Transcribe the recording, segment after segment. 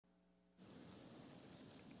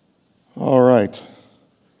right.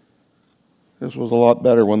 This was a lot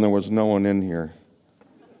better when there was no one in here.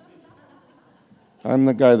 I'm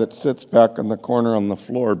the guy that sits back in the corner on the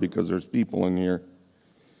floor because there's people in here.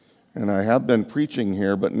 And I have been preaching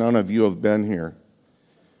here, but none of you have been here.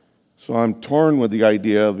 So I'm torn with the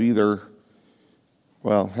idea of either,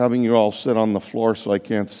 having you all sit on the floor so I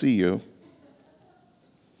can't see you,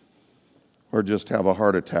 or just have a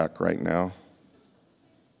heart attack right now.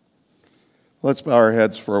 Let's bow our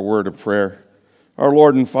heads for a word of prayer. Our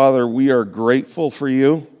Lord and Father, we are grateful for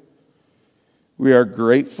you. We are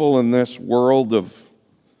grateful in this world of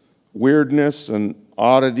weirdness and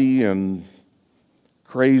oddity and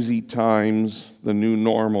crazy times, the new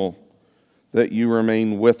normal, that you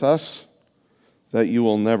remain with us, that you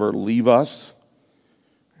will never leave us.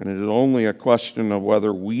 And it is only a question of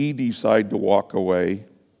whether we decide to walk away,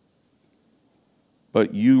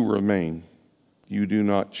 but you remain. You do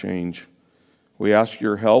not change. We ask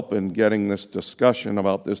your help in getting this discussion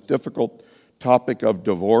about this difficult topic of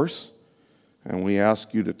divorce, and we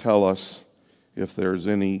ask you to tell us if there's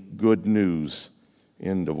any good news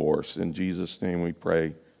in divorce. In Jesus' name we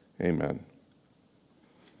pray, amen.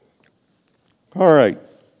 All right.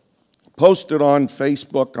 Posted on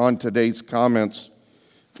Facebook on today's comments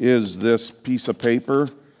is this piece of paper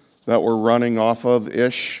that we're running off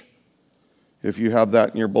of-ish. If you have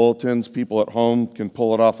that in your bulletins, people at home can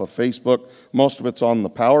pull it off of Facebook. Most of it's on the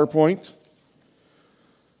PowerPoint.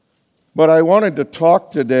 But I wanted to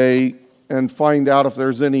talk today and find out if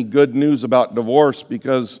there's any good news about divorce,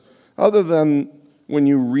 because other than when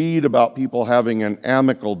you read about people having an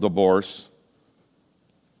amicable divorce,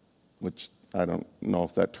 which I don't know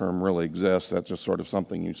if that term really exists, that's just sort of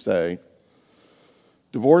something you say,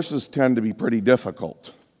 divorces tend to be pretty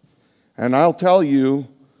difficult. And I'll tell you,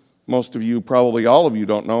 most of you, probably all of you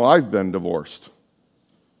don't know, I've been divorced.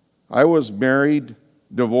 I was married,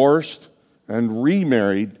 divorced, and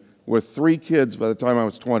remarried with 3 kids by the time I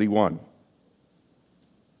was 21.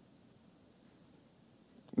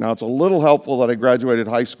 Now, it's a little helpful that I graduated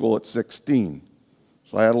high school at 16,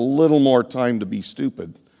 so I had a little more time to be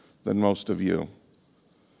stupid than most of you.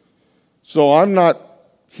 So I'm not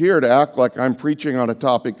here to act like I'm preaching on a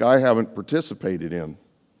topic I haven't participated in,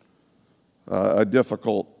 a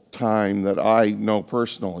difficult time that I know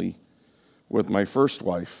personally with my first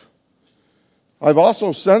wife. I've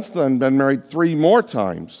also since then been married 3 more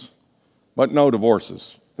times, but no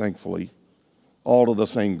divorces, thankfully, all to the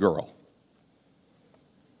same girl.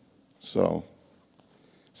 So,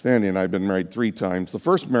 Sandy and I have been married 3 times.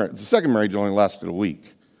 The second marriage only lasted a week.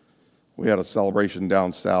 We had a celebration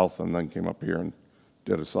down south and then came up here and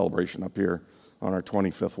did a celebration up here on our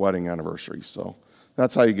 25th wedding anniversary. So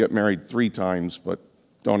that's how you get married 3 times, but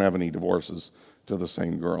don't have any divorces to the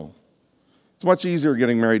same girl. It's much easier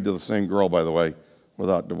getting married to the same girl, by the way,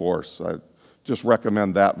 without divorce. I just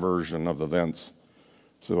recommend that version of events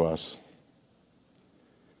to us.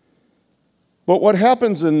 But what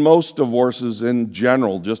happens in most divorces in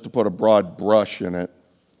general, just to put a broad brush in it,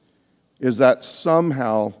 is that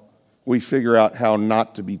somehow we figure out how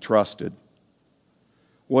not to be trusted.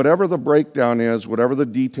 Whatever the breakdown is, whatever the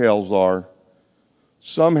details are,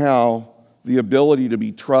 somehow the ability to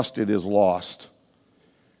be trusted is lost.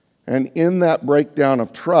 And in that breakdown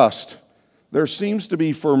of trust, there seems to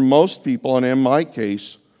be, for most people, and in my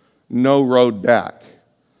case, no road back.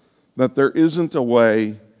 That there isn't a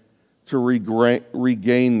way to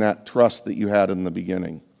regain that trust that you had in the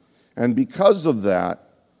beginning. And because of that,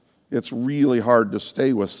 it's really hard to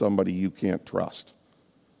stay with somebody you can't trust.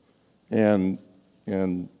 And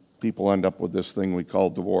people end up with this thing we call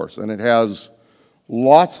divorce. And it has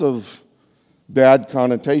lots of bad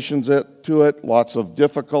connotations to it, lots of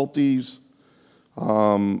difficulties,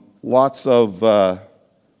 lots of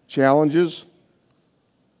challenges.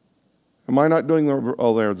 Am I not doing the...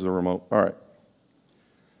 Oh, there's the remote. All right.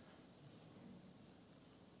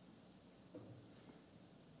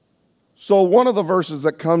 So one of the verses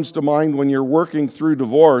that comes to mind when you're working through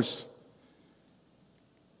divorce,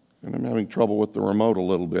 and I'm having trouble with the remote a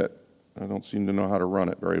little bit. I don't seem to know how to run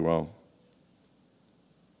it very well.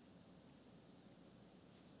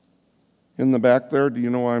 In the back there, do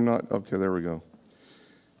you know why I'm not? Okay, there we go.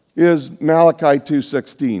 Is Malachi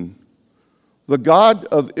 2:16. The God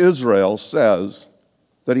of Israel says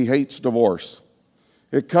that he hates divorce.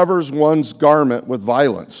 It covers one's garment with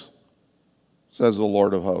violence, says the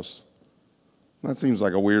Lord of hosts. That seems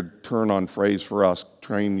like a weird turn-on phrase for us,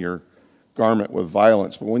 train your garment with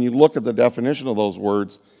violence. But when you look at the definition of those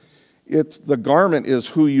words, the garment is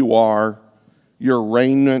who you are, your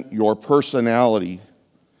raiment, your personality.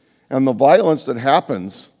 And the violence that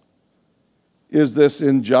happens is this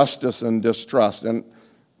injustice and distrust. And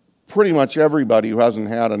pretty much everybody who hasn't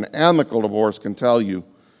had an amicable divorce can tell you,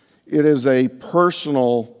 it is a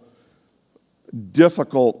personal,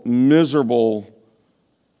 difficult, miserable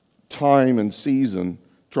time and season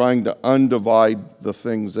trying to undivide the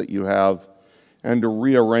things that you have and to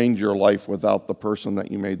rearrange your life without the person that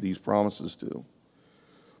you made these promises to.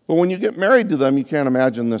 But when you get married to them, you can't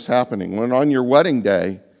imagine this happening. When on your wedding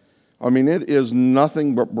day, it is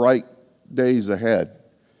nothing but bright days ahead.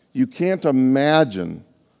 You can't imagine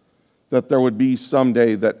that there would be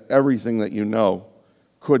someday that everything that you know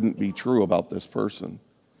couldn't be true about this person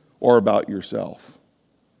or about yourself.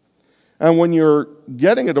 And when you're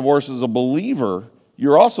getting a divorce as a believer,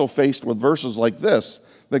 you're also faced with verses like this,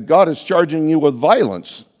 that God is charging you with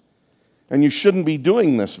violence, and you shouldn't be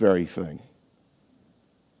doing this very thing.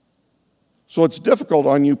 So it's difficult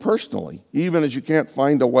on you personally, even as you can't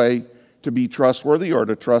find a way to be trustworthy or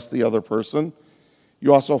to trust the other person.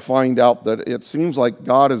 You also find out that it seems like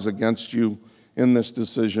God is against you in this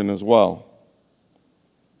decision as well.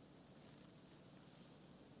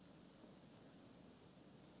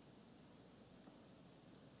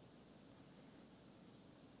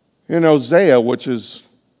 In Hosea, which is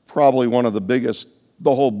probably one of the biggest,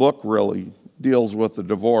 the whole book really deals with the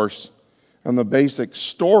divorce. And the basic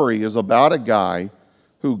story is about a guy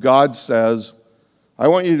who God says, I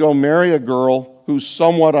want you to go marry a girl who's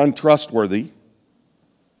somewhat untrustworthy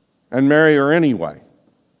and marry her anyway.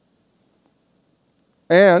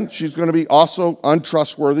 And she's going to be also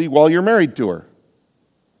untrustworthy while you're married to her.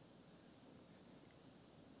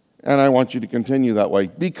 And I want you to continue that way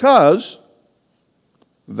because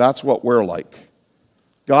that's what we're like.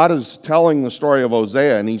 God is telling the story of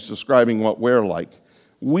Hosea, and he's describing what we're like.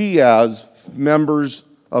 We, as members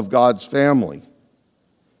of God's family,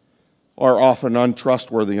 are often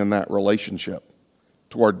untrustworthy in that relationship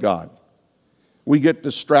toward God. We get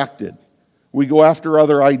distracted. We go after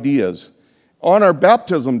other ideas. On our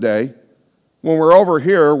baptism day, when we're over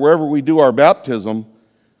here, wherever we do our baptism,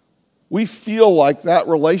 we feel like that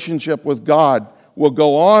relationship with God will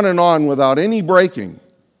go on without any breaking.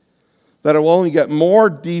 That it will only get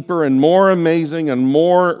more deeper and more amazing and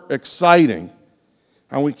more exciting.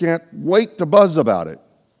 And we can't wait to buzz about it.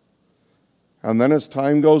 And then as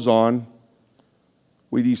time goes on,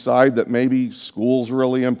 we decide that maybe school's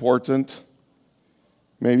really important.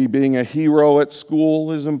 Maybe being a hero at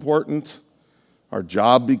school is important. Our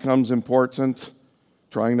job becomes important.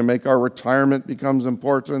 Trying to make our retirement becomes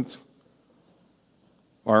important.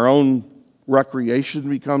 Our own recreation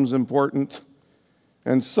becomes important.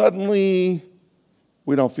 And suddenly,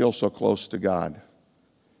 we don't feel so close to God.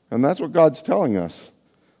 And that's what God's telling us.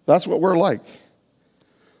 That's what we're like.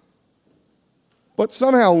 But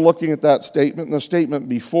somehow looking at that statement and the statement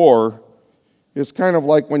before is kind of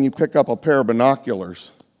like when you pick up a pair of binoculars.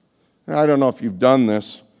 Now, I don't know if you've done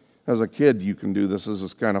this. As a kid, you can do this. This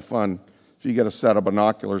is kind of fun. If you get a set of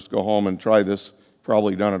binoculars, go home and try this.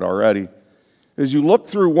 Probably done it already. As you look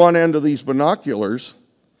through one end of these binoculars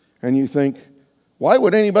and you think, why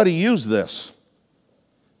would anybody use this?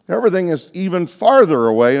 Everything is even farther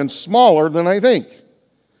away and smaller than I think.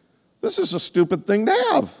 This is a stupid thing to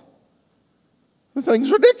have. The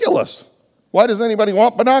thing's ridiculous. Why does anybody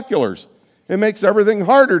want binoculars? It makes everything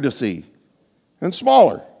harder to see and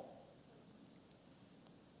smaller.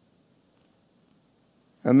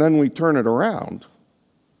 And then we turn it around,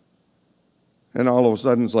 and all of a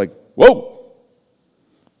sudden it's like, whoa!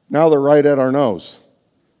 Now they're right at our nose.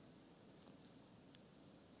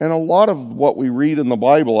 And a lot of what we read in the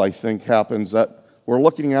Bible, I think, happens that we're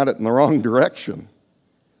looking at it in the wrong direction.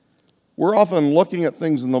 We're often looking at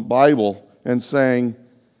things in the Bible and saying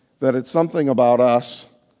that it's something about us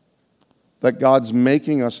that God's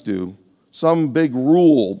making us do, some big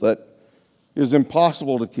rule that is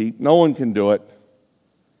impossible to keep. No one can do it.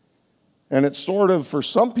 And it's sort of, for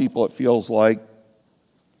some people, it feels like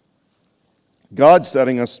God's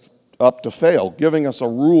setting us up to fail, giving us a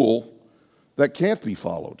rule that can't be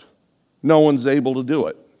followed. No one's able to do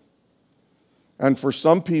it. And for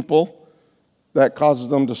some people, that causes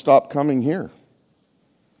them to stop coming here.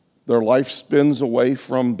 Their life spins away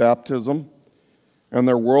from baptism, and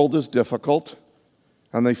their world is difficult,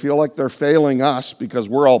 and they feel like they're failing us because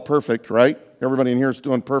we're all perfect, right? Everybody in here is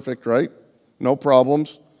doing perfect, right? No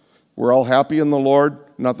problems. We're all happy in the Lord,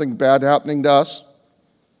 nothing bad happening to us.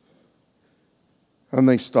 And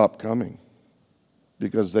they stop coming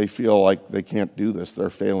because they feel like they can't do this, they're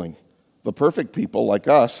failing. The perfect people like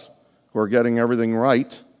us who are getting everything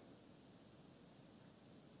right,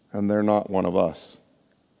 and they're not one of us.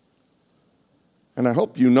 And I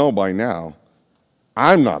hope you know by now,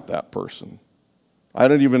 I'm not that person. I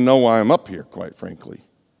don't even know why I'm up here, quite frankly.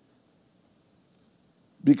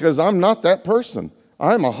 because I'm not that person.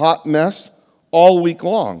 I'm a hot mess all week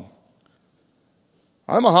long.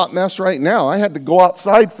 I'm a hot mess right now. I had to go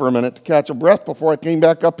outside for a minute to catch a breath before I came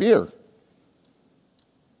back up here.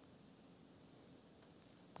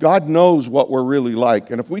 God knows what we're really like.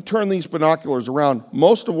 And if we turn these binoculars around,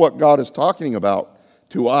 most of what God is talking about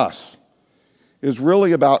to us is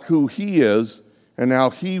really about who He is and how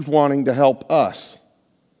He's wanting to help us.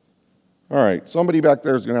 All right, somebody back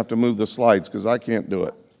there is going to have to move the slides because I can't do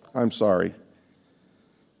it. I'm sorry.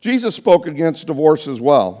 Jesus spoke against divorce as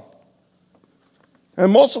well.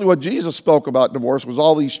 And mostly what Jesus spoke about divorce was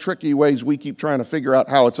all these tricky ways we keep trying to figure out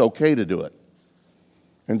how it's okay to do it.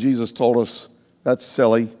 And Jesus told us, that's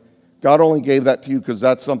silly. God only gave that to you because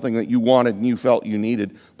that's something that you wanted and you felt you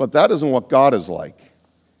needed. But that isn't what God is like.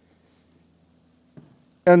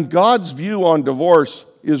 And God's view on divorce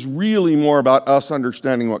is really more about us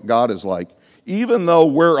understanding what God is like. Even though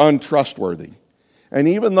we're untrustworthy, and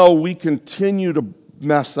even though we continue to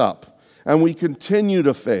mess up, and we continue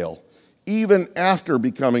to fail, even after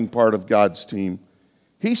becoming part of God's team,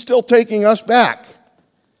 He's still taking us back.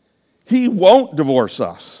 He won't divorce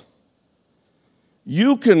us.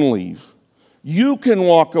 You can leave. You can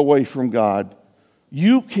walk away from God.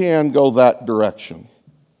 You can go that direction.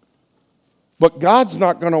 But God's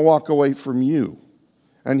not going to walk away from you.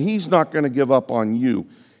 And He's not going to give up on you.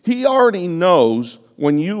 He already knows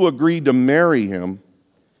when you agree to marry Him,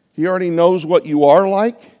 He already knows what you are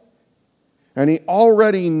like, and He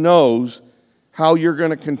already knows how you're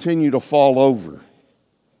going to continue to fall over.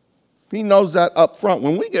 He knows that up front.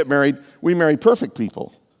 When we get married, we marry perfect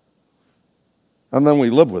people. And then we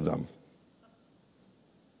live with them.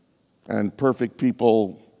 And perfect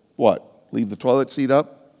people, what? Leave the toilet seat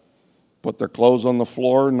up? Put their clothes on the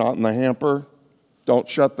floor, not in the hamper? Don't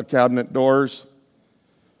shut the cabinet doors?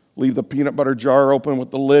 Leave the peanut butter jar open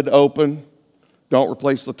with the lid open? Don't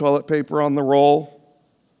replace the toilet paper on the roll?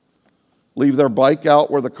 Leave their bike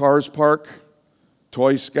out where the cars park?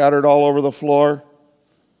 Toys scattered all over the floor?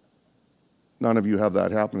 None of you have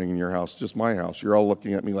that happening in your house, just my house. You're all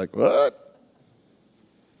looking at me like, what?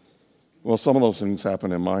 Well, some of those things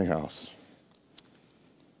happen in my house.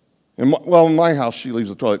 In my house, she leaves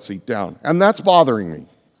the toilet seat down, and that's bothering me.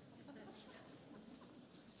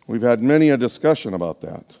 We've had many a discussion about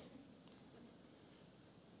that.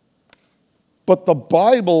 But the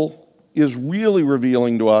Bible is really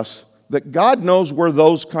revealing to us that God knows we're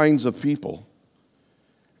those kinds of people.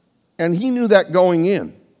 And He knew that going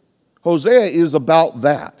in. Hosea is about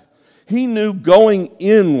that. He knew going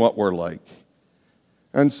in what we're like.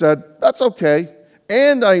 And said, that's okay.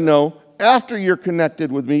 And I know after you're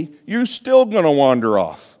connected with me, you're still going to wander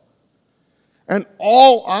off. And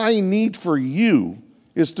all I need for you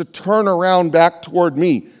is to turn around back toward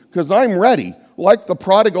me, because I'm ready. Like the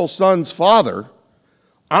prodigal son's father,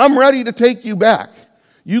 I'm ready to take you back.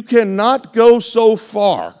 You cannot go so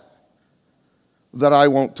far that I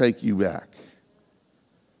won't take you back.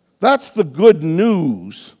 That's the good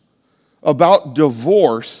news about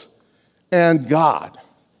divorce and God.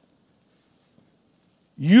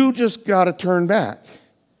 You just got to turn back.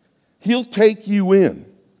 He'll take you in.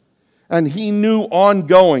 And He knew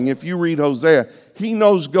ongoing, if you read Hosea, He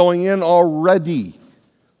knows going in already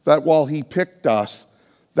that while He picked us,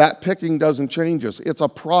 that picking doesn't change us. It's a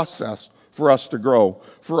process for us to grow,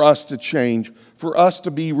 for us to change, for us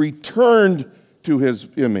to be returned to His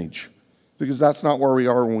image. Because that's not where we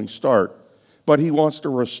are when we start. But He wants to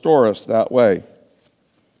restore us that way.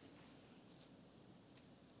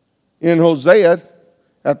 In Hosea,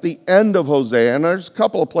 at the end of Hosea, and there's a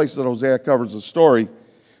couple of places that Hosea covers the story, it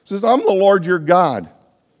says, I'm the Lord your God.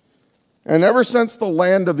 And ever since the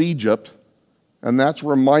land of Egypt, and that's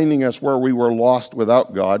reminding us where we were lost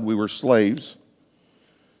without God, we were slaves,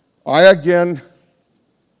 I again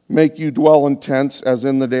make you dwell in tents as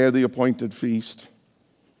in the day of the appointed feast.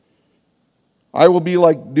 I will be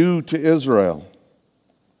like dew to Israel.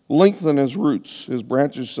 Lengthen his roots, his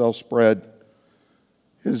branches shall spread.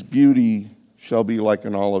 His beauty shall be like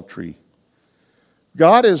an olive tree.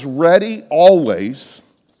 God is ready always.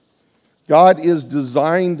 God is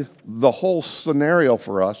designed the whole scenario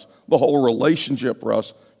for us, the whole relationship for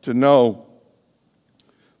us, to know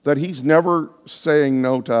that He's never saying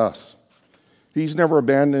no to us. He's never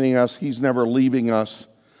abandoning us. He's never leaving us.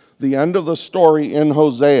 The end of the story in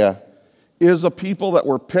Hosea is a people that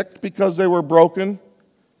were picked because they were broken.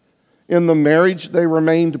 In the marriage, they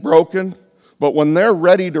remained broken. But when they're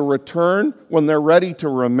ready to return, when they're ready to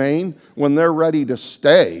remain, when they're ready to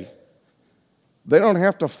stay, they don't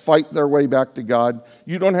have to fight their way back to God.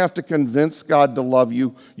 You don't have to convince God to love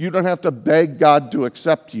you. You don't have to beg God to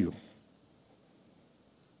accept you.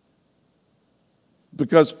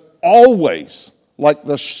 because always, like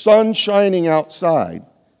the sun shining outside,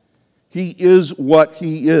 he is what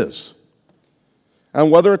he is. And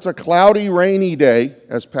whether it's a cloudy, rainy day,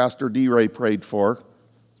 as Pastor D-Ray prayed for,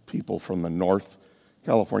 people from the north,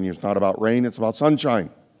 California is not about rain, it's about sunshine.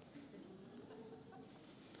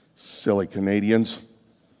 Silly Canadians.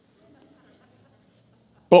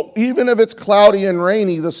 But even if it's cloudy and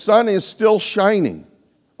rainy, the sun is still shining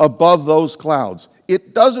above those clouds.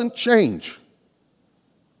 It doesn't change.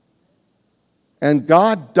 And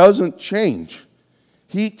God doesn't change.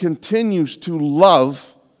 He continues to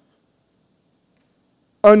love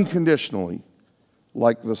unconditionally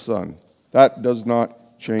like the sun. That does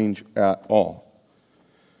not change at all.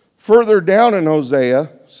 Further down in Hosea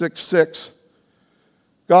 6:6,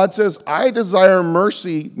 God says, I desire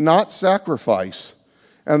mercy, not sacrifice,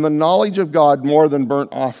 and the knowledge of God more than burnt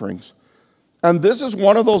offerings. And this is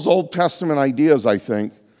one of those Old Testament ideas, I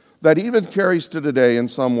think, that even carries to today in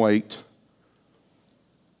some weight.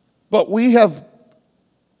 But we have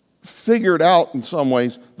figured out in some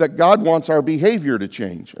ways that God wants our behavior to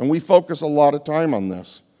change. And we focus a lot of time on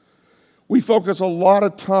this. We focus a lot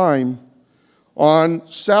of time on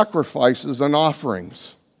sacrifices and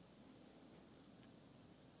offerings.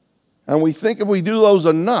 And we think if we do those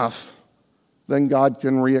enough, then God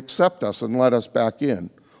can reaccept us and let us back in.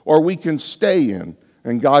 Or we can stay in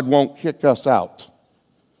and God won't kick us out.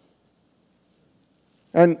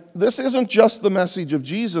 And this isn't just the message of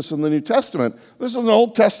Jesus in the New Testament. This is an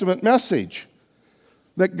Old Testament message.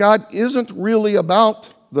 That God isn't really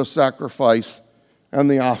about the sacrifice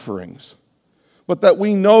and the offerings. But that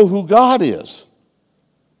we know who God is.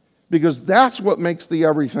 Because that's what makes the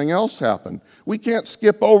everything else happen. We can't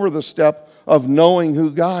skip over the step of knowing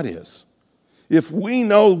who God is. If we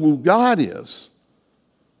know who God is,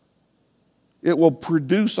 it will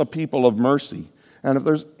produce a people of mercy. And if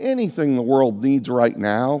there's anything the world needs right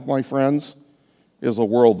now, my friends, is a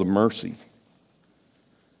world of mercy.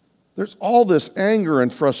 There's all this anger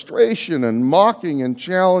and frustration and mocking and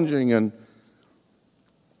challenging and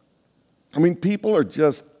people are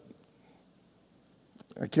just,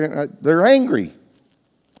 they're angry.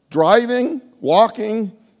 Driving,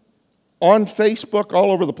 walking, on Facebook,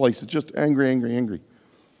 all over the place. It's just angry, angry, angry.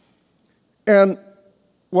 And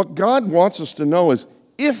what God wants us to know is,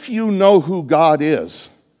 if you know who God is,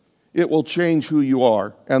 it will change who you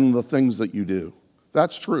are and the things that you do.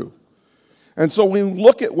 That's true. And so when we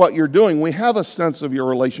look at what you're doing, we have a sense of your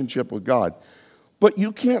relationship with God. But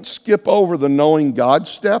you can't skip over the knowing God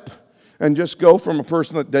step and just go from a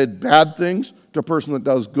person that did bad things to a person that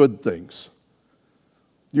does good things.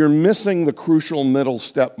 You're missing the crucial middle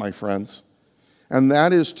step, my friends. And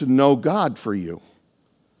that is to know God for you.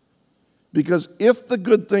 Because if the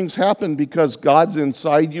good things happen because God's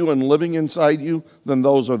inside you and living inside you, then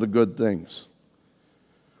those are the good things.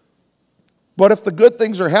 But if the good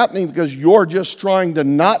things are happening because you're just trying to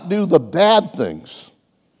not do the bad things,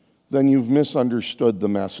 then you've misunderstood the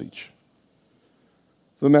message.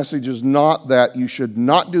 The message is not that you should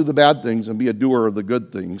not do the bad things and be a doer of the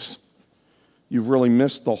good things. You've really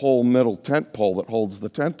missed the whole middle tent pole that holds the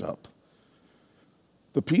tent up.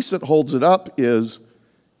 The piece that holds it up is,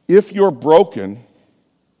 if you're broken,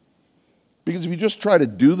 because if you just try to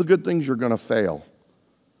do the good things, you're going to fail.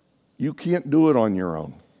 You can't do it on your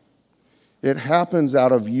own. It happens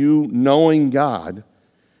out of you knowing God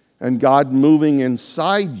and God moving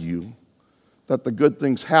inside you, that the good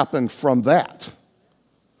things happen from that.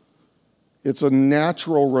 It's a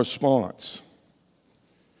natural response.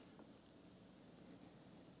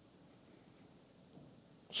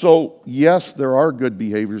 So, yes, there are good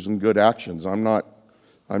behaviors and good actions. I'm not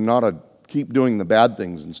a keep doing the bad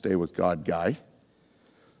things and stay with God guy.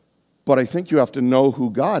 But I think you have to know who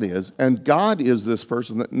God is. And God is this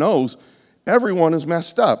person that knows everyone is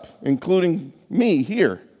messed up, including me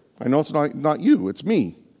here. I know it's not you, it's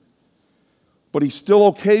me. But he's still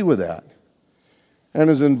okay with that. And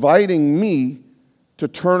is inviting me to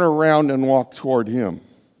turn around and walk toward him.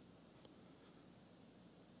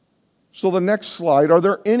 So the next slide, are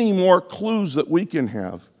there any more clues that we can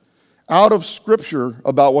have out of Scripture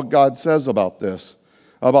about what God says about this?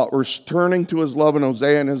 About returning to his love in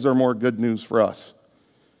Hosea, and is there more good news for us?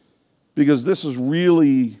 Because this is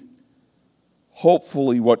really,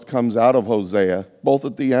 hopefully, what comes out of Hosea, both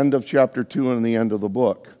at the end of chapter 2 and the end of the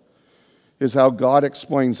book, is how God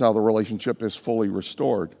explains how the relationship is fully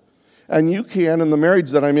restored. And you can, in the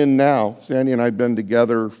marriage that I'm in now, Sandy and I have been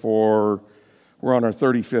together we're on our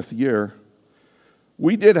 35th year,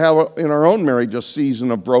 we did have, in our own marriage, a season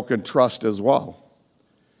of broken trust as well.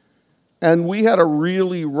 And we had a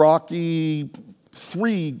really rocky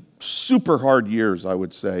 3 super hard years, I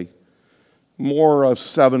would say. more of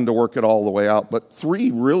 7 to work it all the way out, but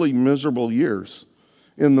 3 really miserable years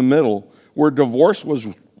in the middle where divorce was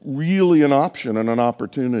really an option and an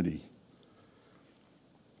opportunity.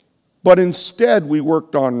 But instead, we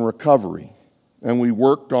worked on recovery, and we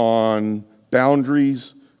worked on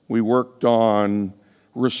boundaries, we worked on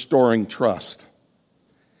restoring trust.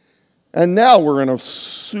 And now we're in a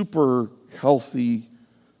super healthy,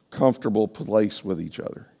 comfortable place with each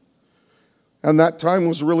other. And that time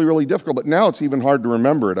was really, really difficult, but now it's even hard to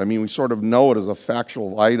remember it. I mean, we sort of know it as a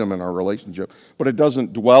factual item in our relationship, but it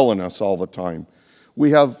doesn't dwell in us all the time.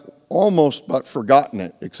 We have almost but forgotten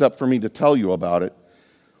it, except for me to tell you about it.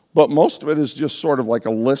 But most of it is just sort of like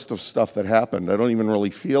a list of stuff that happened. I don't even really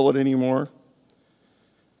feel it anymore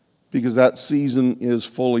because that season is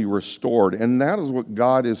fully restored. And that is what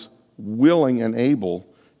God is willing and able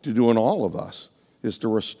to do in all of us, is to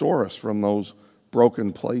restore us from those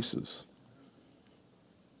broken places.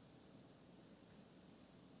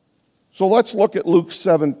 So let's look at Luke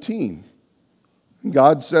 17.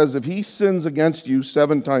 God says, if he sins against you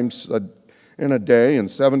 7 times in a day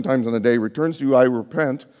and 7 times in a day returns to you, I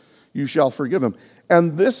repent, you shall forgive him.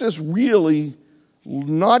 And this is really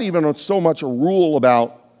not even so much a rule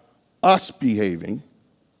about us behaving,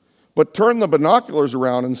 but turn the binoculars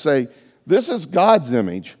around and say, this is God's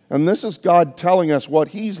image, and this is God telling us what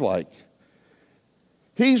he's like.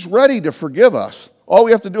 He's ready to forgive us. All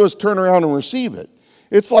we have to do is turn around and receive it.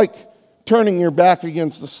 It's like turning your back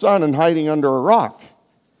against the sun and hiding under a rock.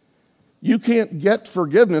 You can't get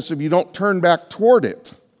forgiveness if you don't turn back toward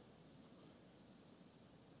it.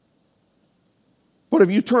 But if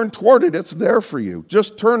you turn toward it, it's there for you.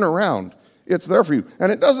 Just turn around. It's there for you.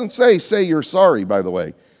 And it doesn't say you're sorry, by the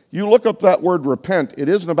way. You look up that word repent. It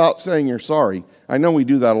isn't about saying you're sorry. I know we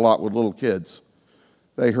do that a lot with little kids.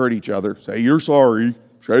 They hurt each other. Say you're sorry.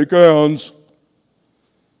 Shake hands.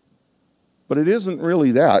 But it isn't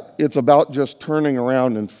really that. It's about just turning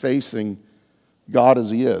around and facing God as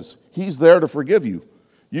he is. He's there to forgive you.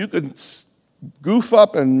 You can goof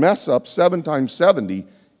up and mess up 7 times 70.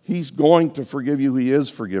 He's going to forgive you. He is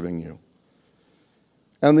forgiving you.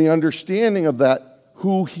 And the understanding of that,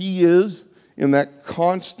 who he is in that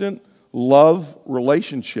constant love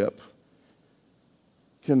relationship,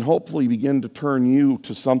 can hopefully begin to turn you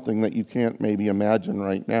to something that you can't maybe imagine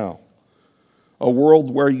right now. A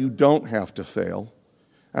world where you don't have to fail,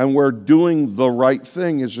 and where doing the right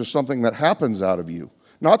thing is just something that happens out of you.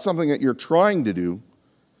 Not something that you're trying to do,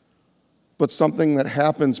 but something that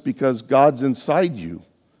happens because God's inside you,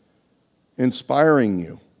 inspiring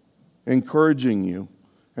you, encouraging you,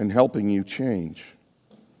 and helping you change.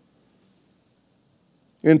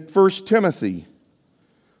 In 1 Timothy,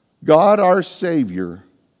 God our Savior,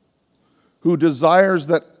 who desires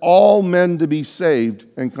that all men to be saved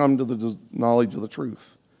and come to the knowledge of the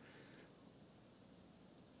truth.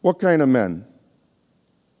 What kind of men?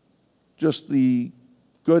 Just the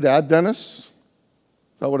good Adventists? Is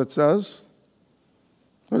that what it says?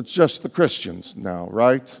 It's just the Christians now,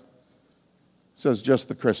 right? It says just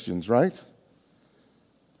the Christians, right?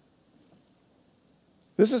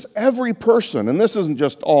 This is every person, and this isn't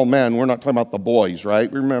just all men. We're not talking about the boys,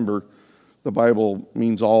 right? Remember, the Bible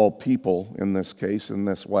means all people in this case, in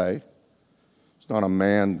this way. It's not a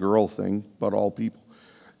man-girl thing, but all people.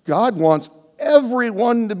 God wants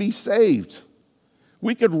everyone to be saved.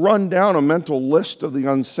 We could run down a mental list of the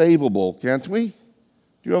unsavable, can't we? Do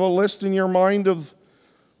you have a list in your mind of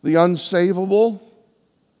the unsavable?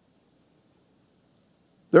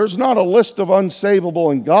 There's not a list of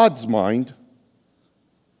unsavable in God's mind.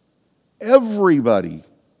 Everybody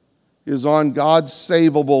is on God's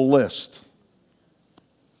savable list.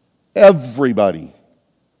 Everybody.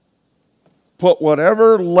 Put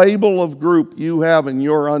whatever label of group you have in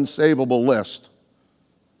your unsavable list.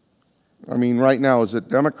 I mean, right now, is it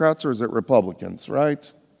Democrats or is it Republicans,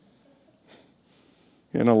 right?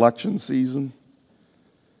 In election season.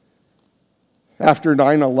 After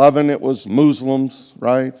 9/11, it was Muslims,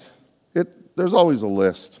 right? There's always a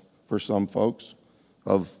list for some folks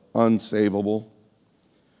of unsavable.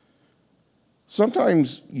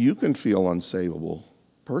 Sometimes you can feel unsavable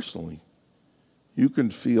personally. You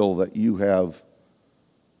can feel that you have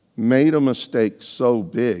made a mistake so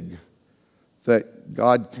big that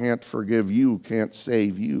God can't forgive you, can't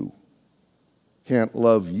save you, can't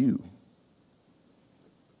love you.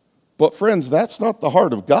 But friends, that's not the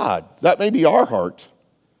heart of God. That may be our heart,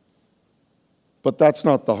 but that's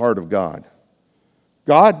not the heart of God.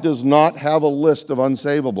 God does not have a list of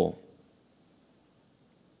unsavable.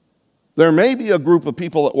 There may be a group of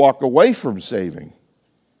people that walk away from saving,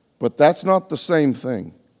 but that's not the same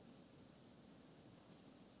thing.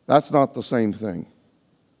 That's not the same thing.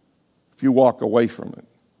 if you walk away from it.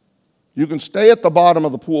 You can stay at the bottom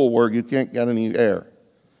of the pool where you can't get any air.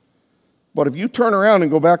 But if you turn around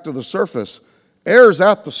and go back to the surface, air's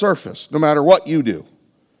at the surface, no matter what you do.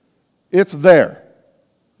 It's there.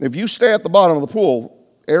 If you stay at the bottom of the pool,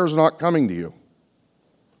 air's not coming to you.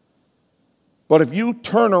 But if you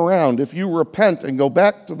turn around, if you repent and go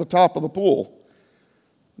back to the top of the pool,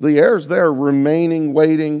 the air's there remaining,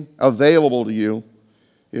 waiting, available to you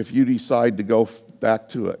if you decide to go back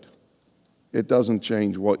to it. It doesn't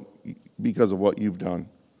change because of what you've done.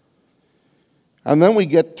 And then we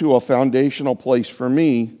get to a foundational place for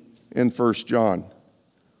me in 1 John.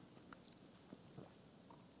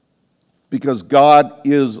 Because God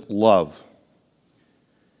is love.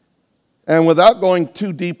 And without going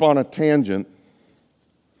too deep on a tangent,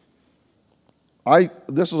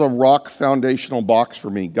 this is a rock foundational box for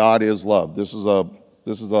me. God is love. This is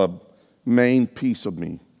a main piece of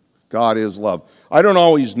me. God is love. I don't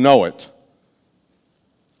always know it,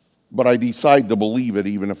 but I decide to believe it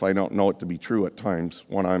even if I don't know it to be true at times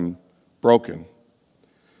when I'm broken.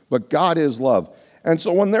 But God is love. And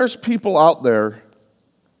so when there's people out there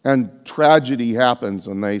and tragedy happens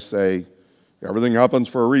and they say, everything happens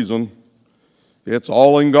for a reason, it's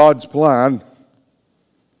all in God's plan,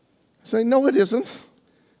 I say, no, it isn't.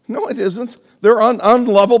 No, it isn't. There are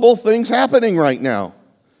unlovable things happening right now.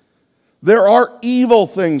 There are evil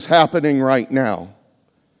things happening right now.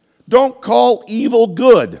 Don't call evil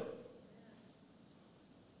good.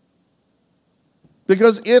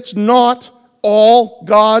 Because it's not all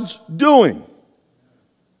God's doing.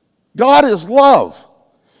 God is love.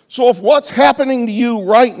 So if what's happening to you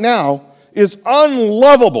right now is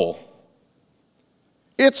unlovable,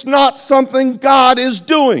 it's not something God is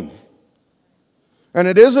doing. And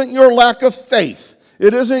it isn't your lack of faith.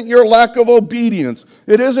 It isn't your lack of obedience.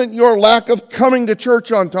 It isn't your lack of coming to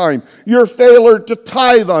church on time. Your failure to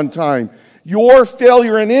tithe on time. Your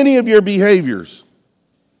failure in any of your behaviors.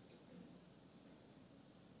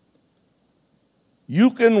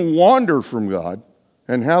 You can wander from God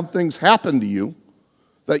and have things happen to you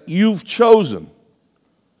that you've chosen.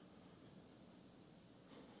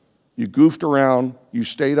 You goofed around, you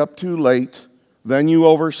stayed up too late, then you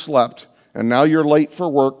overslept, and now you're late for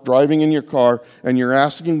work, driving in your car, and you're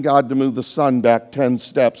asking God to move the sun back 10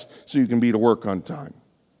 steps so you can be to work on time.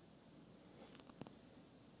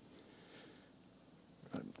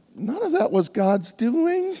 None of that was God's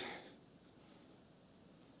doing.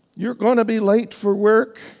 You're going to be late for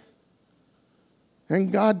work,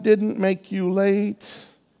 and God didn't make you late.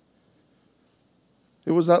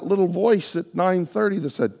 It was that little voice at 9:30 that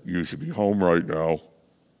said, you should be home right now.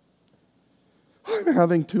 I'm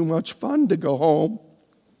having too much fun to go home.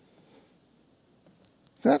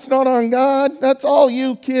 That's not on God. That's all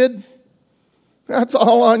you, kid. That's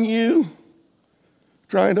all on you.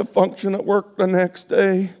 Trying to function at work the next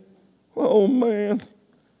day. Oh, man.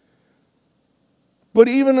 But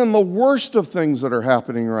even in the worst of things that are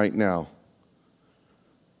happening right now,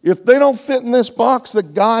 if they don't fit in this box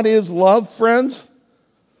that God is love, friends,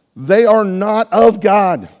 they are not of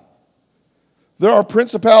God. There are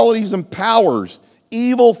principalities and powers,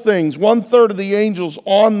 evil things, 1/3 of the angels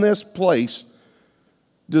on this place,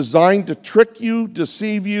 designed to trick you,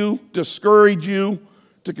 deceive you, discourage you,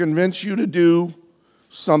 to convince you to do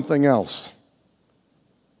something else.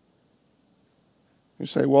 You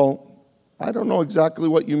say, well, I don't know exactly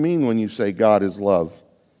what you mean when you say God is love.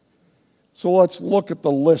 So let's look at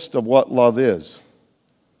the list of what love is.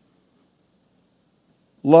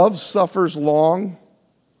 Love suffers long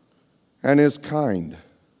and is kind.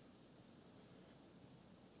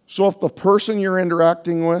 So if the person you're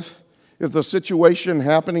interacting with, if the situation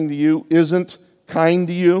happening to you isn't kind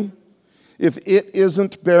to you, if it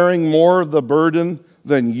isn't bearing more of the burden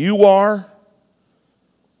than you are,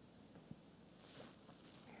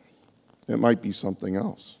 it might be something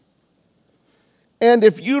else. And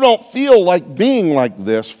if you don't feel like being like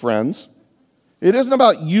this, friends, it isn't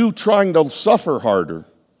about you trying to suffer harder,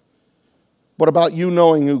 but about you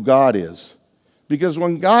knowing who God is. Because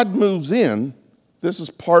when God moves in, this is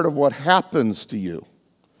part of what happens to you.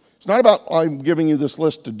 It's not about, I'm giving you this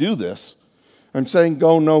list to do this. I'm saying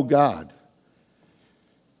go know God.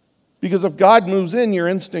 Because if God moves in, your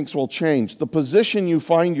instincts will change. The position you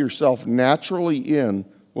find yourself naturally in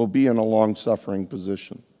will be in a long-suffering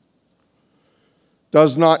position.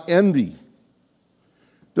 Does not envy.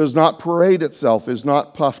 Does not parade itself. Is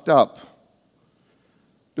not puffed up.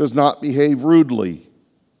 Does not behave rudely.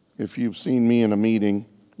 If you've seen me in a meeting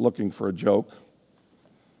looking for a joke,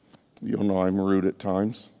 you'll know I'm rude at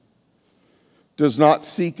times. Does not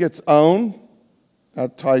seek its own.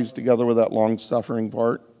 That ties together with that long-suffering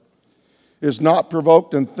part. is not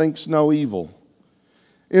provoked, and thinks no evil.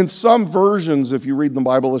 In some versions, if you read the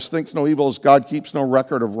Bible, this thinks no evil is God keeps no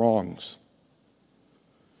record of wrongs.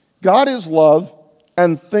 God is love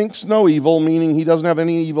and thinks no evil, meaning he doesn't have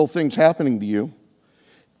any evil things happening to you.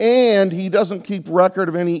 And he doesn't keep record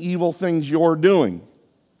of any evil things you're doing.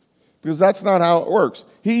 Because that's not how it works.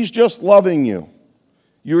 He's just loving you.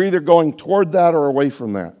 You're either going toward that or away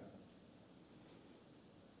from that.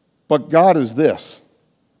 But God is this.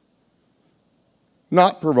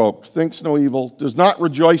 Not provoked, thinks no evil, does not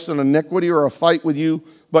rejoice in iniquity or a fight with you,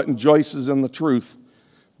 but rejoices in the truth.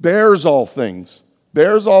 Bears all things.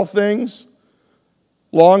 Bears all things.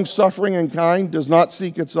 Long-suffering and kind, does not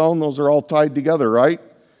seek its own. Those are all tied together, right?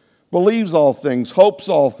 Believes all things, hopes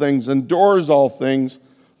all things, endures all things.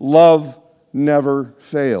 Love never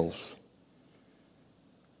fails.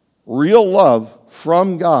 Real love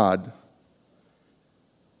from God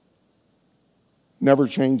never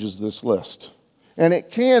changes this list. And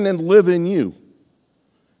it can and live in you.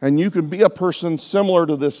 And you can be a person similar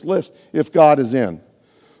to this list if God is in.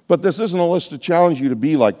 But this isn't a list to challenge you to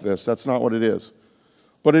be like this. That's not what it is.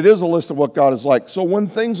 But it is a list of what God is like. So when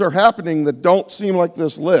things are happening that don't seem like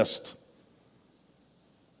this list,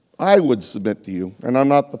 I would submit to you, and I'm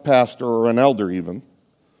not the pastor or an elder even,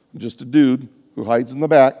 I'm just a dude who hides in the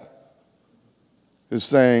back, is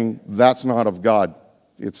saying, that's not of God,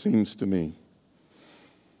 it seems to me.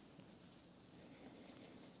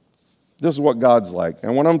 This is what God's like.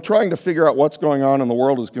 And when I'm trying to figure out what's going on in the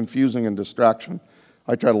world is confusing and distraction,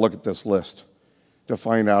 I try to look at this list to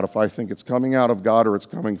find out if I think it's coming out of God or it's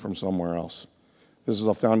coming from somewhere else. This is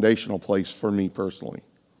a foundational place for me personally.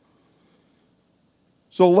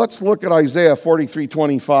 So let's look at Isaiah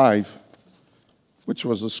 43:25, which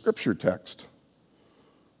was a scripture text.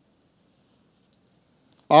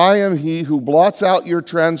 I am he who blots out your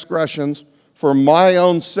transgressions for my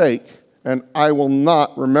own sake, and I will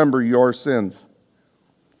not remember your sins.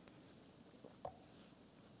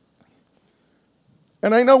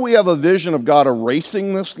 And I know we have a vision of God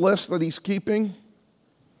erasing this list that he's keeping.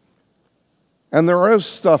 And there is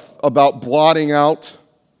stuff about blotting out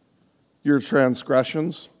your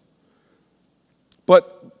transgressions.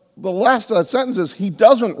 But the last of that sentence is, he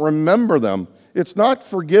doesn't remember them. It's not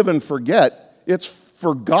forgive and forget. It's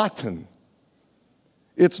forgotten.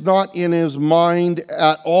 It's not in his mind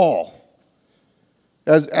at all.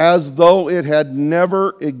 As though it had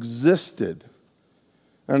never existed.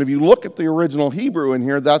 And if you look at the original Hebrew in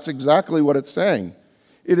here, that's exactly what it's saying.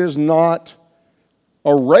 It is not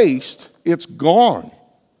erased, it's gone.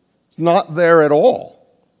 It's not there at all.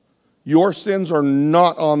 Your sins are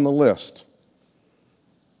not on the list.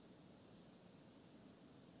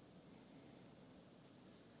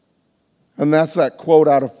 And that's that quote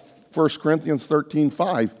out of 1 Corinthians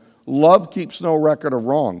 13:5. Love keeps no record of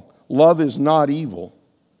wrong. Love is not evil.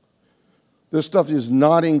 This stuff is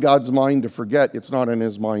not in God's mind to forget. It's not in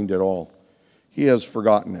his mind at all. He has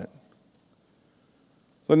forgotten it.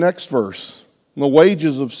 The next verse. The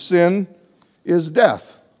wages of sin is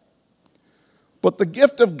death. But the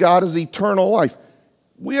gift of God is eternal life.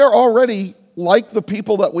 We are already like the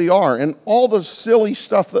people that we are, and all the silly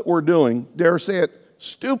stuff that we're doing, dare say it,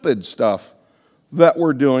 stupid stuff that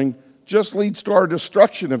we're doing, just leads to our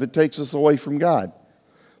destruction if it takes us away from God.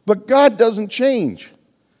 But God doesn't change.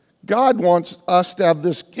 God wants us to have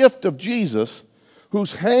this gift of Jesus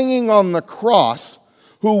who's hanging on the cross,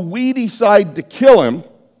 who we decide to kill him,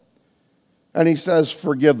 and he says,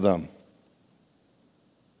 forgive them.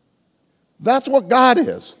 That's what God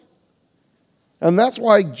is. And that's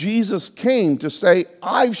why Jesus came to say,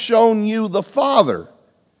 I've shown you the Father.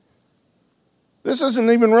 This isn't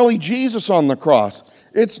even really Jesus on the cross.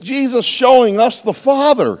 It's Jesus showing us the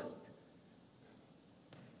Father.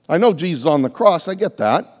 I know Jesus on the cross, I get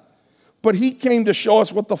that. But he came to show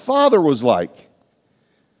us what the Father was like.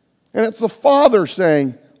 And it's the Father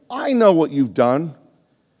saying, I know what you've done.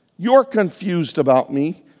 You're confused about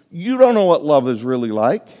me. You don't know what love is really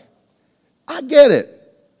like. I get it.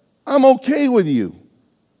 I'm okay with you.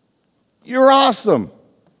 You're awesome.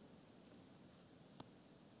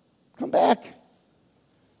 Come back.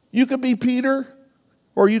 You could be Peter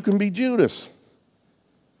or you can be Judas.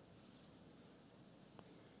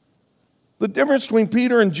 The difference between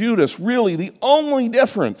Peter and Judas, really the only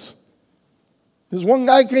difference, is one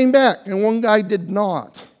guy came back and one guy did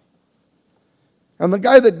not. And the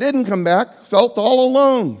guy that didn't come back felt all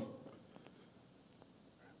alone.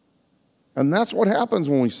 And that's what happens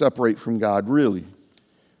when we separate from God, really,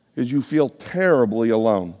 is you feel terribly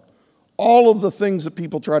alone. All of the things that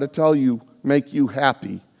people try to tell you make you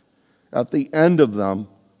happy, at the end of them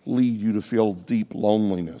lead you to feel deep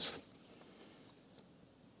loneliness.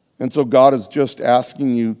 And so God is just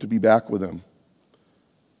asking you to be back with him.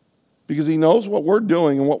 Because he knows what we're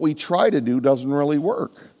doing and what we try to do doesn't really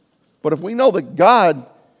work. But if we know that God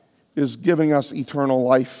is giving us eternal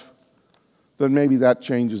life, then maybe that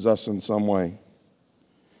changes us in some way.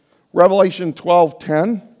 Revelation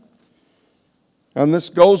 12:10, and this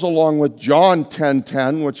goes along with John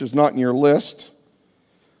 10:10, which is not in your list.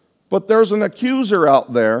 But there's an accuser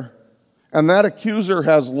out there, and that accuser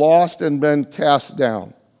has lost and been cast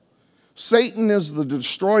down. Satan is the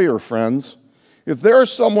destroyer, friends. If there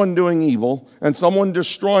is someone doing evil and someone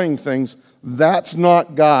destroying things, that's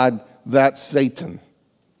not God, that's Satan.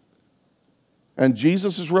 And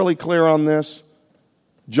Jesus is really clear on this.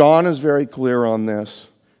 John is very clear on this.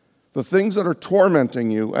 The things that are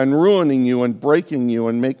tormenting you and ruining you and breaking you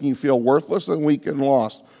and making you feel worthless and weak and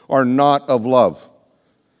lost are not of love.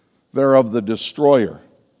 They're of the destroyer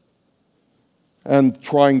and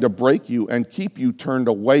trying to break you and keep you turned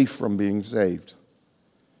away from being saved.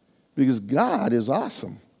 Because God is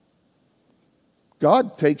awesome.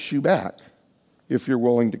 God takes you back if you're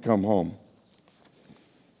willing to come home.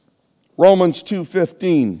 Romans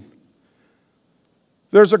 2:15.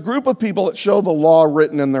 There's a group of people that show the law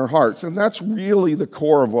written in their hearts, and that's really the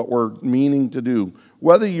core of what we're meaning to do.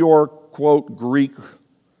 Whether you're, quote, Greek,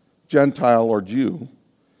 Gentile, or Jew,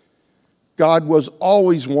 God was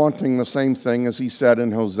always wanting the same thing as he said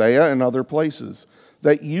in Hosea and other places,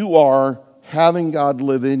 that you are having God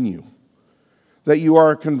live in you, that you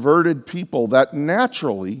are a converted people that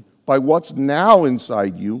naturally, by what's now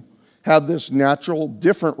inside you, have this natural,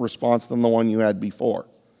 different response than the one you had before.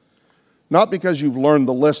 Not because you've learned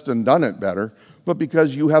the list and done it better, but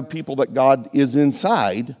because you have people that God is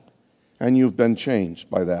inside and you've been changed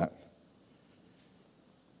by that.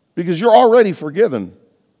 Because you're already forgiven.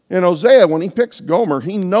 In Hosea, when he picks Gomer,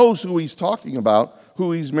 he knows who he's talking about,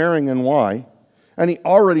 who he's marrying and why, and he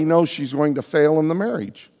already knows she's going to fail in the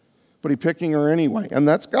marriage. But he's picking her anyway, and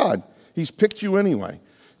that's God. He's picked you anyway.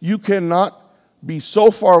 You cannot be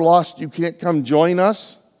so far lost you can't come join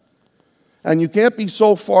us, and you can't be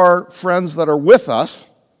so far friends that are with us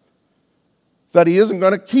that he isn't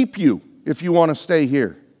going to keep you if you want to stay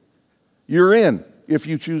here. You're in if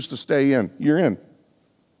you choose to stay in. You're in.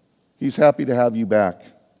 He's happy to have you back.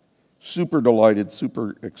 Super delighted,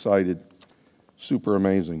 super excited, super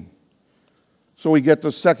amazing. So we get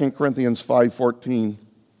to 2 Corinthians 5:14.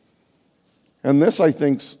 And this, I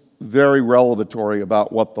think, is very revelatory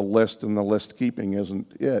about what the list and the list keeping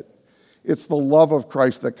isn't it. It's the love of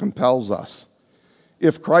Christ that compels us.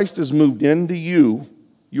 If Christ has moved into you,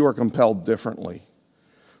 you are compelled differently.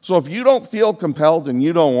 So if you don't feel compelled and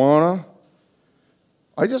you don't want to,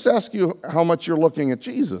 I just ask you how much you're looking at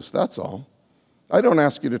Jesus, that's all. I don't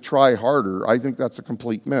ask you to try harder. I think that's a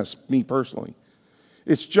complete miss, me personally.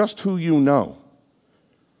 It's just who you know.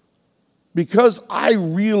 Because I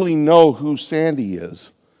really know who Sandy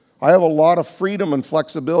is, I have a lot of freedom and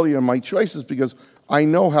flexibility in my choices because I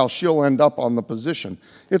know how she'll end up on the position.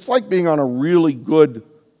 It's like being on a really good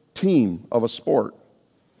team of a sport.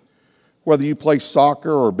 Whether you play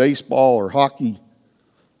soccer or baseball or hockey,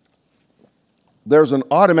 there's an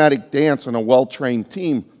automatic dance in a well-trained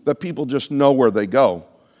team that people just know where they go.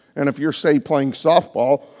 And if you're, say, playing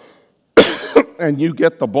softball and you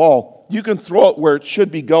get the ball, you can throw it where it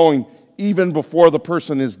should be going even before the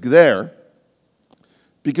person is there,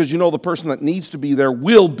 because you know the person that needs to be there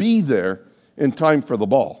will be there in time for the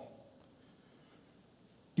ball.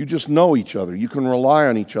 You just know each other. You can rely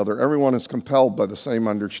on each other. Everyone is compelled by the same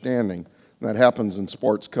understanding. And that happens in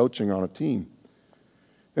sports coaching on a team.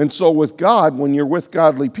 And so with God, when you're with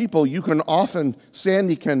godly people, you can often,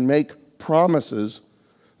 Sandy can make promises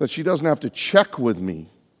that she doesn't have to check with me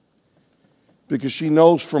because she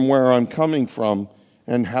knows from where I'm coming from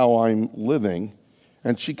and how I'm living,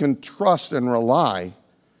 and she can trust and rely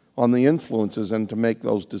on the influences and to make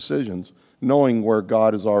those decisions, knowing where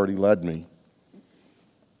God has already led me.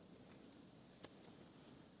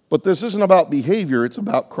 But this isn't about behavior, it's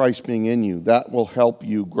about Christ being in you. That will help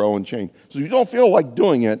you grow and change. So if you don't feel like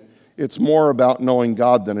doing it, it's more about knowing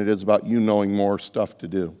God than it is about you knowing more stuff to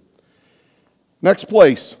do. Next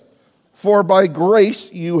place. For by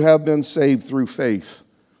grace you have been saved through faith.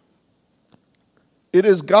 It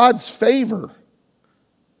is God's favor.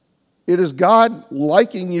 It is God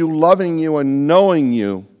liking you, loving you, and knowing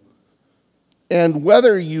you. And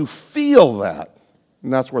whether you feel that,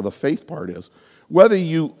 and that's where the faith part is, whether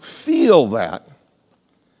you feel that,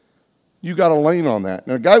 you got to lean on that.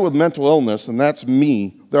 And a guy with mental illness, and that's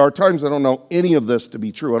me, there are times I don't know any of this to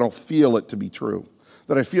be true. I don't feel it to be true.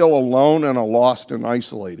 That I feel alone and lost and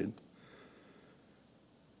isolated.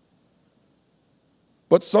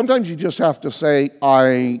 But sometimes you just have to say,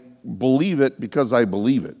 I believe it because I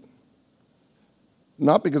believe it.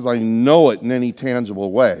 Not because I know it in any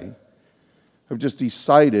tangible way. I've just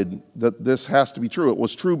decided that this has to be true. It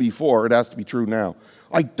was true before, it has to be true now.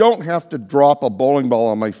 I don't have to drop a bowling ball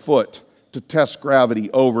on my foot to test gravity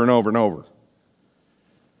over and over and over.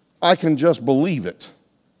 I can just believe it.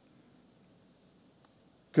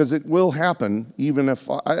 Because it will happen even if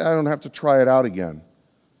I don't have to try it out again.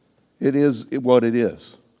 It is what it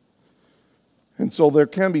is. And so there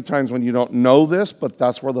can be times when you don't know this, but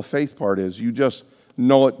that's where the faith part is. You just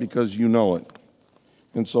know it because you know it.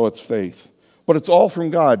 And so it's faith. But it's all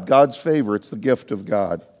from God, God's favor. It's the gift of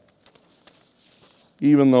God,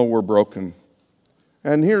 even though we're broken.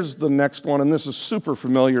 And here's the next one, and this is super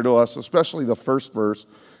familiar to us, especially the first verse.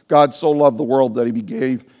 God so loved the world that he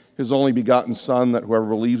gave his only begotten Son, that whoever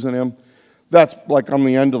believes in him. That's like on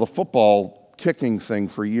the end of the football kicking thing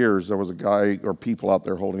for years. There was a guy or people out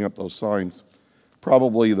there holding up those signs.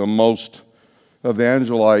 Probably the most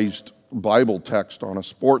evangelized Bible text on a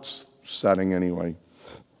sports setting anyway.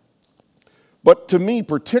 But to me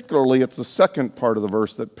particularly, it's the second part of the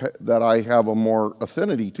verse that I have a more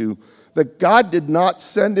affinity to, that God did not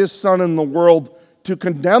send his Son in the world to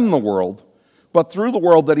condemn the world, but through the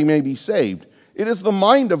world that he may be saved. It is the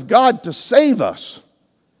mind of God to save us,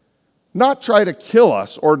 not try to kill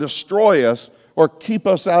us or destroy us or keep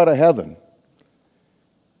us out of heaven.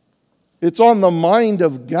 It's on the mind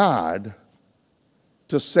of God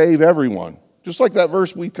to save everyone. Just like that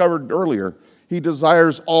verse we covered earlier, he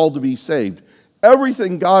desires all to be saved.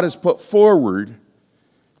 Everything God has put forward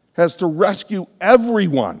has to rescue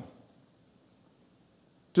everyone,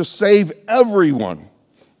 to save everyone,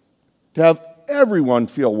 to have everyone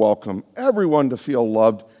feel welcome, everyone to feel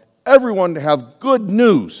loved, everyone to have good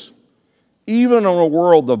news, even in a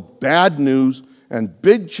world of bad news and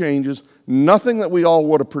big changes, nothing that we all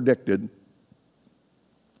would have predicted.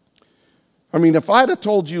 I mean, if I'd have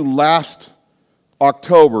told you last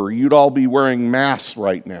October you'd all be wearing masks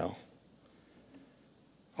right now,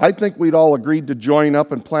 I think we'd all agreed to join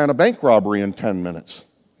up and plan a bank robbery in 10 minutes.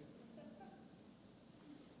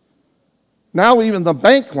 Now even the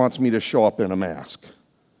bank wants me to show up in a mask.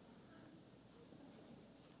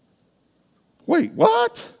 Wait,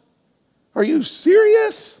 what? Are you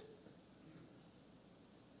serious?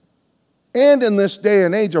 And in this day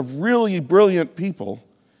and age of really brilliant people,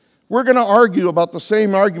 we're going to argue about the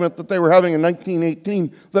same argument that they were having in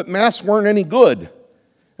 1918, that masks weren't any good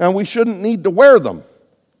and we shouldn't need to wear them.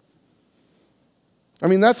 I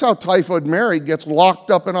mean, that's how Typhoid Mary gets locked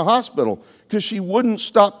up in a hospital, because she wouldn't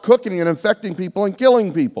stop cooking and infecting people and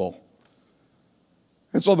killing people.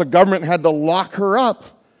 And so the government had to lock her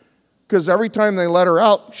up, because every time they let her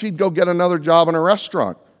out, she'd go get another job in a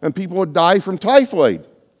restaurant, and people would die from typhoid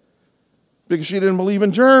because she didn't believe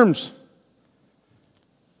in germs.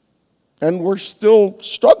 And we're still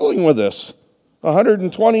struggling with this.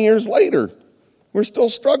 120 years later, we're still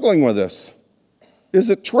struggling with this. Is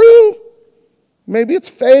it true? Maybe it's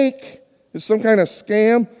fake. It's some kind of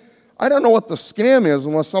scam. I don't know what the scam is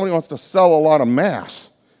unless somebody wants to sell a lot of masks.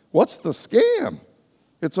 What's the scam?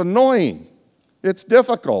 It's annoying. It's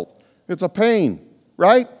difficult. It's a pain,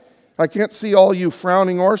 right? I can't see all you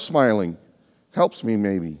frowning or smiling. Helps me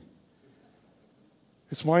maybe.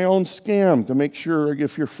 It's my own scam to make sure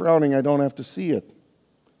if you're frowning, I don't have to see it.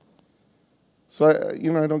 So,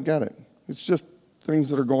 I don't get it. It's just things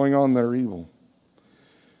that are going on that are evil.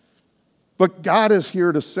 But God is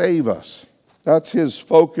here to save us. That's his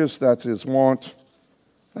focus. That's his want.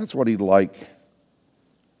 That's what he'd like.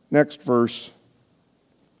 Next verse.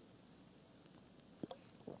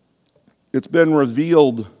 It's been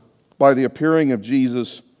revealed by the appearing of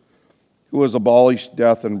Jesus, who has abolished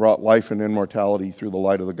death and brought life and immortality through the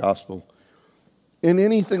light of the gospel. In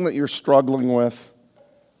anything that you're struggling with,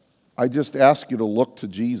 I just ask you to look to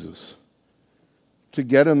Jesus. To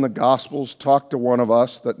get in the Gospels, talk to one of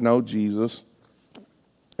us that know Jesus,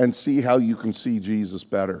 and see how you can see Jesus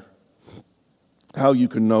better. How you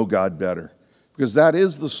can know God better. Because that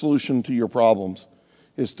is the solution to your problems,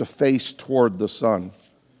 is to face toward the sun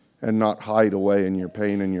and not hide away in your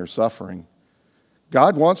pain and your suffering.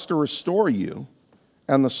 God wants to restore you,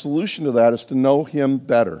 and the solution to that is to know him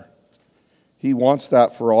better. He wants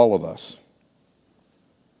that for all of us.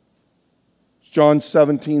 John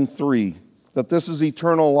 17:3, that this is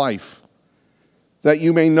eternal life, that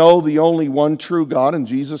you may know the only one true God and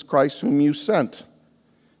Jesus Christ whom you sent.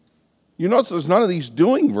 You notice there's none of these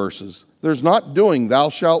doing verses. There's not doing, thou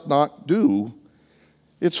shalt not do.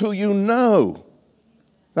 It's who you know.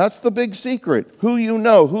 That's the big secret. Who you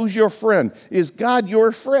know. Who's your friend? Is God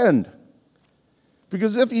your friend?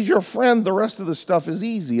 Because if he's your friend, the rest of the stuff is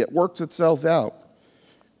easy. It works itself out.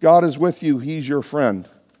 God is with you. He's your friend.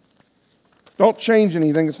 Don't change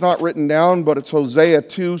anything. It's not written down, but it's Hosea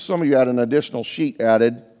 2. Some of you had an additional sheet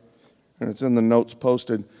added, and it's in the notes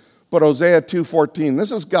posted. But Hosea 2:14.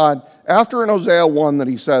 This is God, after in Hosea 1 that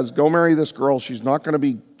he says, go marry this girl. She's not going to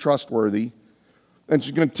be trustworthy, and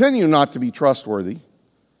she's going to continue not to be trustworthy.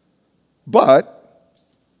 But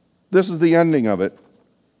this is the ending of it.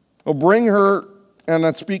 I'll bring her and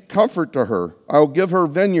I speak comfort to her. I will give her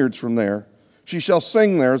vineyards from there. She shall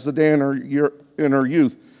sing there as the day in her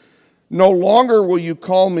youth. No longer will you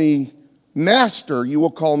call me master, you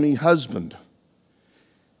will call me husband.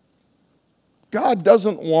 God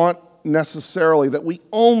doesn't want necessarily that we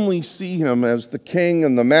only see him as the king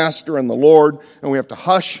and the master and the Lord, and we have to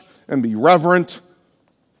hush and be reverent,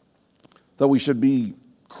 that we should be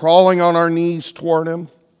crawling on our knees toward him.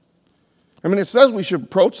 I mean, it says we should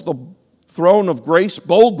approach the throne of grace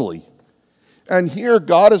boldly. And here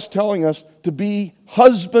God is telling us to be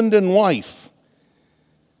husband and wife.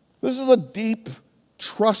 This is a deep,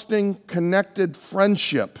 trusting, connected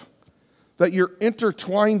friendship that you're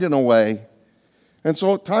intertwined in a way. And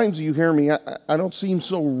so at times you hear me, I don't seem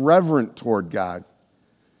so reverent toward God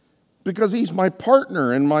because he's my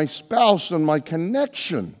partner and my spouse and my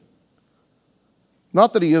connection.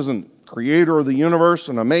 Not that he isn't creator of the universe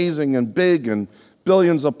and amazing and big and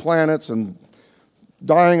billions of planets and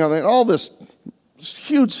dying on all this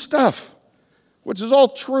huge stuff, which is all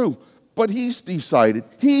true. But he has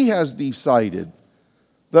decided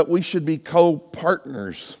that we should be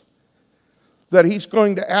co-partners. That he's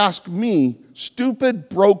going to ask me, stupid,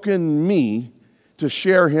 broken me, to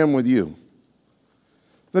share him with you.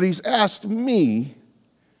 That he's asked me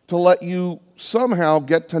to let you somehow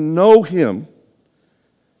get to know him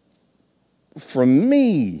from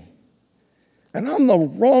me. And I'm the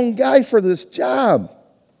wrong guy for this job.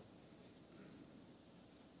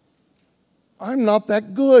 I'm not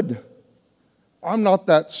that good. I'm not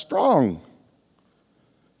that strong.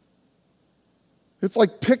 It's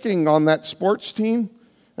like picking on that sports team,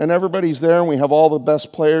 and everybody's there, and we have all the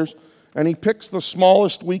best players, and he picks the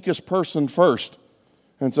smallest, weakest person first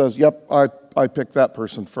and says, yep, I picked that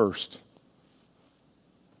person first.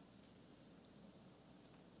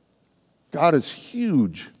 God is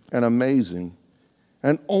huge and amazing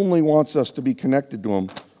and only wants us to be connected to him.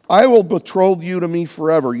 I will betroth you to me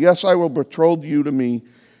forever. Yes, I will betroth you to me.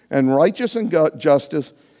 And righteous and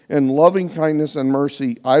justice and loving kindness and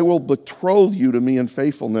mercy, I will betroth you to me in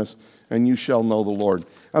faithfulness, and you shall know the Lord.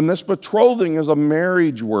 And this betrothing is a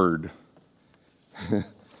marriage word.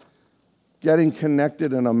 Getting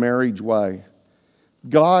connected in a marriage way.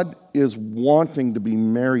 God is wanting to be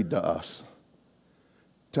married to us.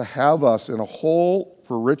 To have us in a whole,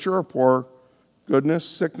 for richer or poor, goodness,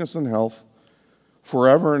 sickness, and health,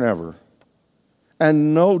 forever and ever.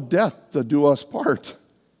 And no death to do us part.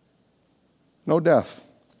 No death.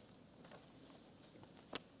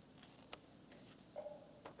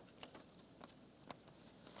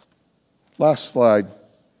 Last slide.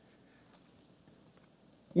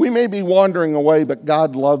 We may be wandering away, but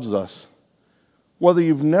God loves us. Whether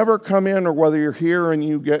you've never come in or whether you're here and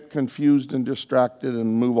you get confused and distracted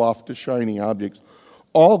and move off to shiny objects,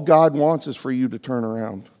 all God wants is for you to turn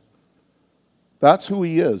around. That's who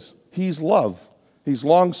he is. He's love. He's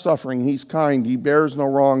long-suffering. He's kind. He bears no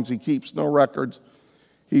wrongs. He keeps no records.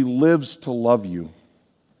 He lives to love you.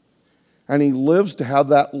 And he lives to have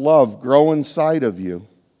that love grow inside of you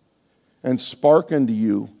and spark into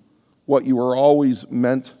you what you were always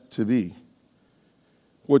meant to be,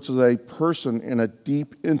 which is a person in a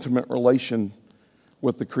deep, intimate relation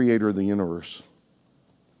with the creator of the universe.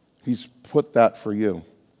 He's put that for you.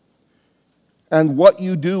 And what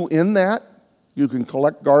you do in that, you can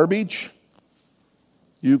collect garbage,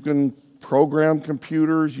 you can program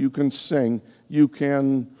computers, you can sing, you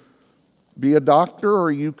can be a doctor,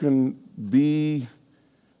 or you can be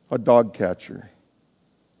a dog catcher.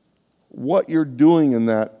 What you're doing in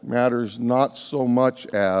that matters not so much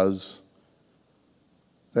as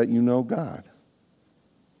that you know God.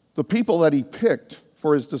 The people that he picked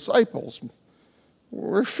for his disciples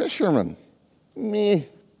were fishermen,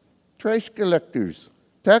 trash collectors,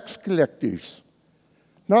 tax collectors,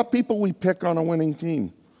 not people we pick on a winning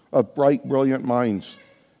team of bright, brilliant minds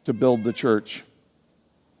to build the church.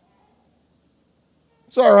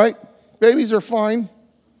 It's all right. Babies are fine.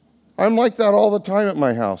 I'm like that all the time at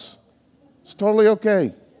my house. It's totally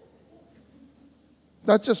okay.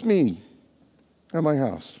 That's just me at my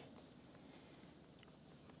house.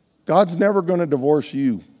 God's never going to divorce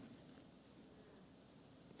you.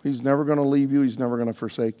 He's never going to leave you. He's never going to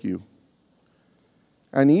forsake you.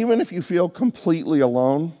 And even if you feel completely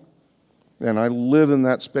alone, and I live in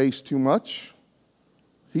that space too much,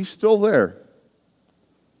 He's still there.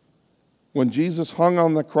 When Jesus hung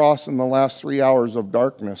on the cross in the last 3 hours of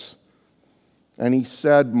darkness, and he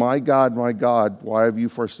said, my God, why have you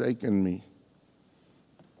forsaken me?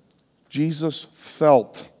 Jesus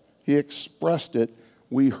felt, he expressed it,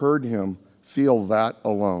 we heard him feel that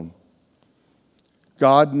alone.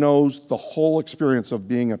 God knows the whole experience of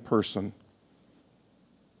being a person.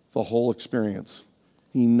 The whole experience.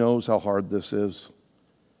 He knows how hard this is.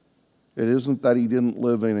 It isn't that he didn't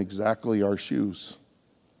live in exactly our shoes.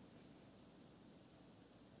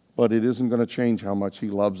 But it isn't going to change how much he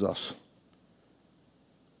loves us.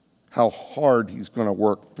 How hard he's going to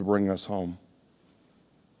work to bring us home.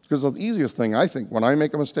 Because the easiest thing, I think, when I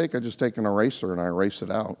make a mistake, I just take an eraser and I erase it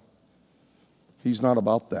out. He's not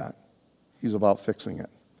about that. He's about fixing it,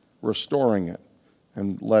 restoring it,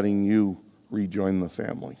 and letting you rejoin the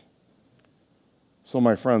family. So,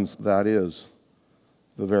 my friends, that is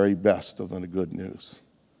the very best of the good news.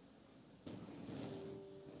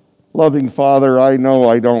 Loving Father, I know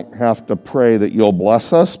I don't have to pray that you'll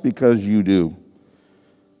bless us because you do.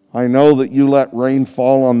 I know that you let rain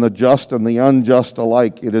fall on the just and the unjust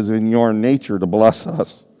alike. It is in your nature to bless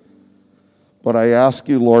us. But I ask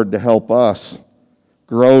you, Lord, to help us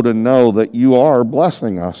grow to know that you are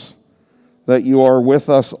blessing us, that you are with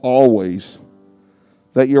us always,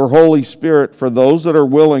 that your Holy Spirit, for those that are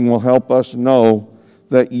willing, will help us know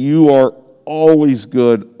that you are always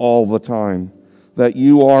good all the time, that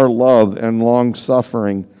you are love and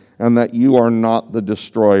long-suffering, and that you are not the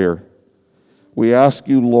destroyer. We ask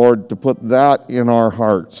you, Lord, to put that in our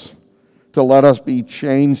hearts, to let us be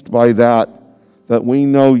changed by that we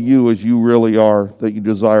know you as you really are, that you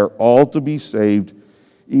desire all to be saved,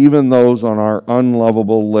 even those on our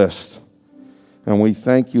unlovable list. And we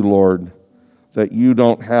thank you, Lord, that you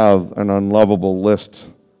don't have an unlovable list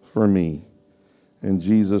for me. In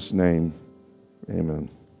Jesus' name, amen.